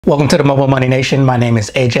Welcome to the Mobile Money Nation. My name is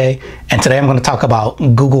AJ, and today I'm going to talk about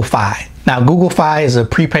Google Fi. Now, Google Fi is a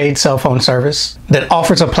prepaid cell phone service that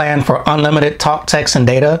offers a plan for unlimited talk, text, and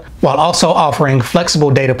data, while also offering flexible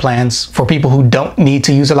data plans for people who don't need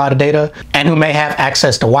to use a lot of data and who may have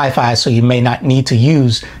access to Wi-Fi, so you may not need to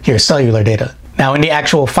use your cellular data. Now, in the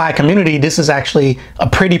actual Fi community, this is actually a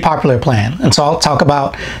pretty popular plan. And so I'll talk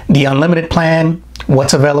about the unlimited plan,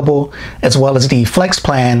 what's available, as well as the flex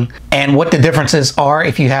plan, and what the differences are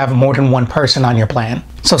if you have more than one person on your plan.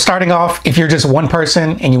 So starting off, if you're just one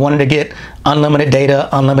person and you wanted to get unlimited data,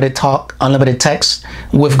 unlimited talk, unlimited text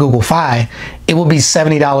with Google Fi, it will be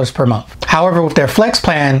 $70 per month. However, with their flex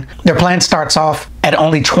plan, their plan starts off at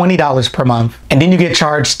only $20 per month, and then you get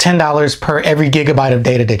charged $10 per every gigabyte of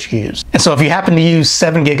data that you use. And so if you happen to use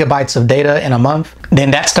 7 gigabytes of data in a month,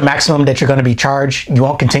 then that's the maximum that you're going to be charged. You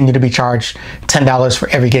won't continue to be charged $10 for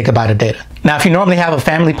every gigabyte of data. Now, if you normally have a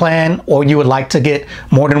family plan, or you would like to get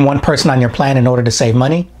more than one person on your plan in order to save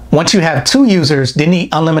money, once you have 2 users, then the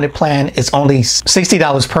unlimited plan is only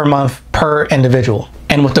 $60 per month per individual.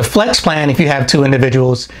 And with the flex plan, if you have 2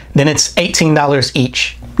 individuals, then it's $18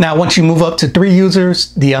 each. Now, once you move up to 3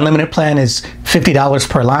 users, the unlimited plan is $50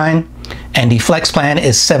 per line, and the flex plan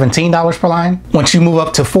is $17 per line. Once you move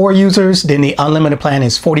up to 4 users, then the unlimited plan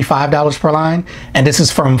is $45 per line, and this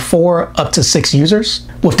is from 4 up to 6 users.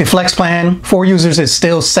 With the flex plan, 4 users is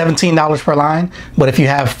still $17 per line, but if you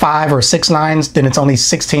have 5 or 6 lines, then it's only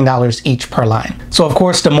 $16 each per line. So of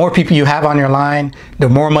course, the more people you have on your line, the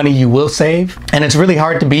more money you will save, and it's really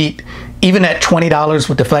hard to beat. Even at $20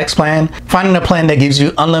 with the flex plan, finding a plan that gives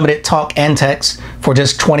you unlimited talk and text for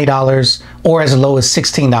just $20 or as low as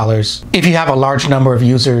 $16 if you have a large number of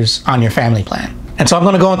users on your family plan. And so I'm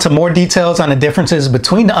going to go into more details on the differences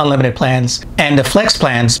between the unlimited plans and the flex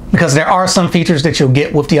plans, because there are some features that you'll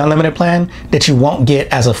get with the unlimited plan that you won't get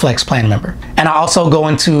as a flex plan member. And I'll also go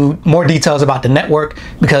into more details about the network,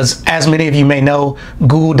 because as many of you may know,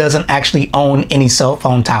 Google doesn't actually own any cell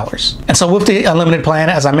phone towers. And so with the unlimited plan,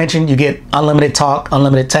 as I mentioned, you get unlimited talk,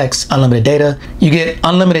 unlimited text, unlimited data. You get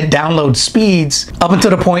unlimited download speeds up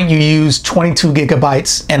until the point you use 22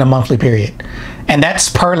 gigabytes in a monthly period. And that's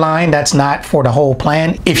per line, that's not for the whole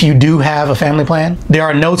plan. If you do have a family plan, there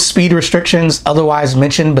are no speed restrictions otherwise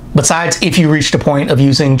mentioned, besides if you reach the point of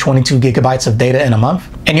using 22 gigabytes of data in a month.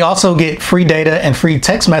 And you also get free data and free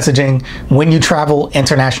text messaging when you travel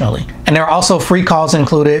internationally. And there are also free calls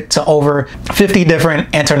included to over 50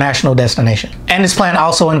 different international destinations. And this plan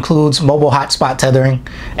also includes mobile hotspot tethering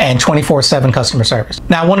and 24/7 customer service.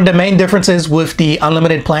 Now, one of the main differences with the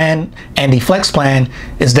unlimited plan and the flex plan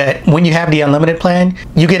is that when you have the unlimited plan,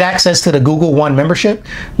 you get access to the Google One membership,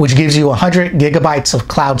 which gives you 100 gigabytes of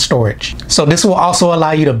cloud storage. So this will also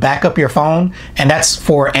allow you to back up your phone, and that's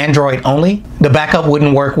for Android only. The backup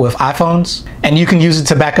wouldn't work with iPhones, and you can use it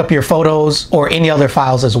to back up your photos or any other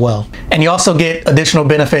files as well. And you also get additional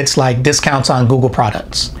benefits like discounts on Google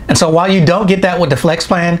products. And so while you don't get that with the flex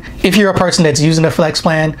plan, if you're a person that's using the flex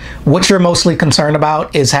plan, what you're mostly concerned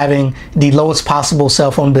about is having the lowest possible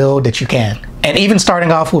cell phone bill that you can. And even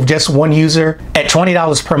starting off with just 1 user at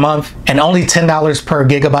 $20 per month and only $10 per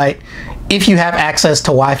gigabyte, if you have access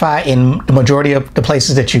to Wi-Fi in the majority of the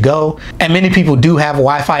places that you go, and many people do have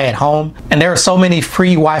Wi-Fi at home, and there are so many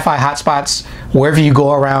free Wi-Fi hotspots wherever you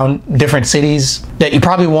go around different cities that you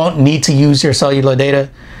probably won't need to use your cellular data.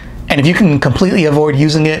 And if you can completely avoid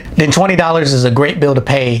using it, then $20 is a great bill to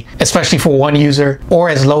pay, especially for 1 user, or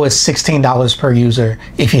as low as $16 per user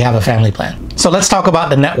if you have a family plan. So let's talk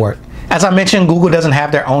about the network. As I mentioned, Google doesn't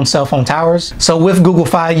have their own cell phone towers. So with Google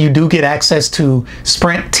Fi, you do get access to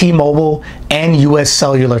Sprint, T-Mobile, and US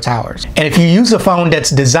Cellular Towers. And if you use a phone that's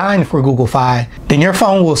designed for Google Fi, then your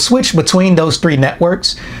phone will switch between those 3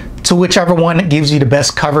 networks to whichever one gives you the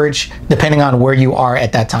best coverage depending on where you are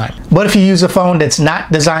at that time. But if you use a phone that's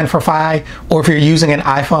not designed for Fi, or if you're using an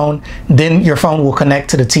iPhone, then your phone will connect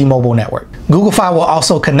to the T-Mobile network. Google Fi will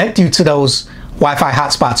also connect you to those Wi-Fi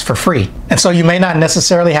hotspots for free. And so you may not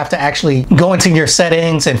necessarily have to actually go into your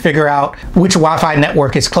settings and figure out which Wi-Fi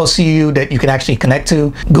network is close to you that you can actually connect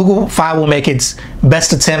to. Google Fi will make its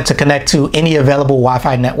best attempt to connect to any available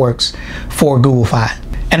Wi-Fi networks for Google Fi.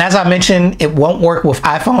 And as I mentioned, it won't work with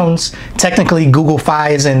iPhones. Technically, Google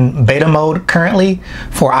Fi is in beta mode currently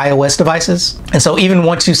for iOS devices. And so even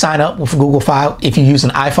once you sign up with Google Fi, if you use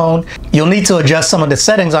an iPhone, you'll need to adjust some of the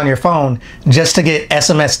settings on your phone just to get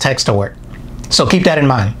SMS text to work. So keep that in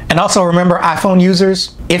mind. And also remember, iPhone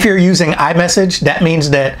users, if you're using iMessage, that means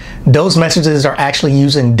that those messages are actually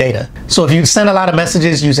using data. So if you send a lot of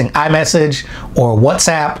messages using iMessage or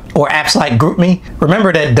WhatsApp or apps like GroupMe,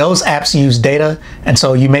 remember that those apps use data. And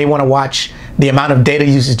so you may want to watch the amount of data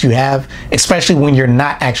usage you have, especially when you're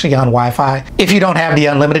not actually on Wi-Fi, if you don't have the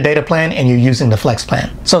unlimited data plan and you're using the Flex plan.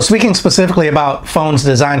 So speaking specifically about phones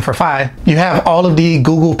designed for Fi, you have all of the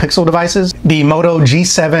Google Pixel devices, the Moto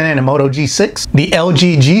G7 and the Moto G6, the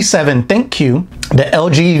LG G7 ThinkQ, the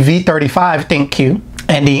LG V35 ThinkQ,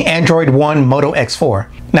 and the Android One Moto X4.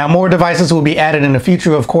 Now, more devices will be added in the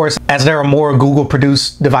future, of course, as there are more Google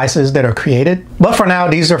produced devices that are created. But for now,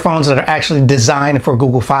 these are phones that are actually designed for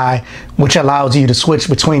Google Fi, which allows you to switch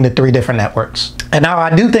between the 3 different networks. And now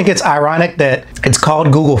I do think it's ironic that it's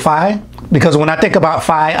called Google Fi, because when I think about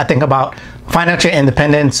Fi, I think about financial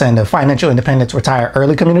independence and the financial independence retire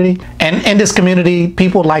early community. And in this community,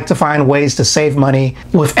 people like to find ways to save money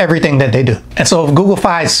with everything that they do. And so with Google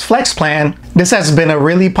Fi's Flex plan, this has been a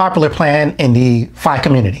really popular plan in the Fi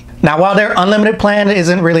community. Now, while their unlimited plan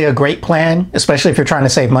isn't really a great plan, especially if you're trying to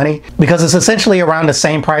save money, because it's essentially around the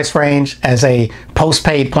same price range as a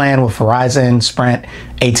postpaid plan with Verizon, Sprint,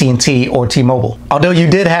 AT&T, or T-Mobile. Although you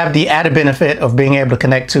did have the added benefit of being able to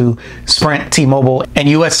connect to Sprint, T-Mobile, and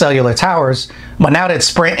US Cellular Towers, but now that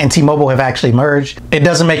Sprint and T-Mobile have actually merged, it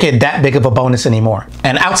doesn't make it that big of a bonus anymore.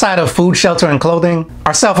 And outside of food, shelter, and clothing,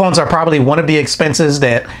 our cell phones are probably one of the expenses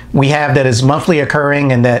that we have that is monthly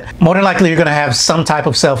occurring, and that more than likely you're going to have some type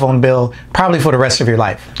of cell phone bill probably for the rest of your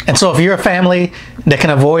life. And so if you're a family that can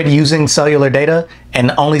avoid using cellular data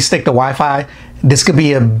and only stick to Wi-Fi, this could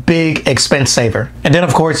be a big expense saver. And then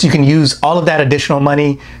of course you can use all of that additional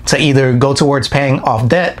money to either go towards paying off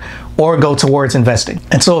debt or go towards investing.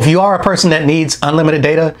 And so if you are a person that needs unlimited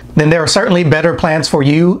data, then there are certainly better plans for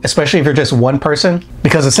you, especially if you're just one person,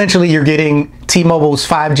 because essentially you're getting T-Mobile's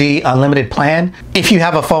 5G unlimited plan if you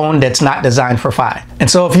have a phone that's not designed for Fi. And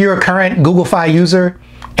so if you're a current Google Fi user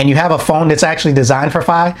and you have a phone that's actually designed for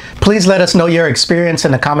Fi, please let us know your experience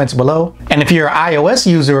in the comments below. And if you're an iOS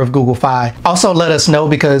user of Google Fi, also let us know,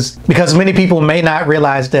 because many people may not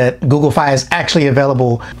realize that Google Fi is actually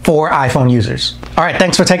available for iPhone users. All right,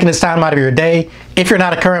 thanks for taking this time out of your day. If you're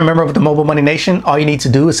not a current member of the Mobile Money Nation, all you need to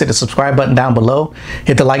do is hit the subscribe button down below,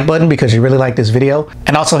 hit the like button because you really like this video,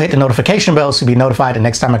 and also hit the notification bell to be notified the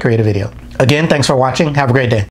next time I create a video. Again, thanks for watching. Have a great day.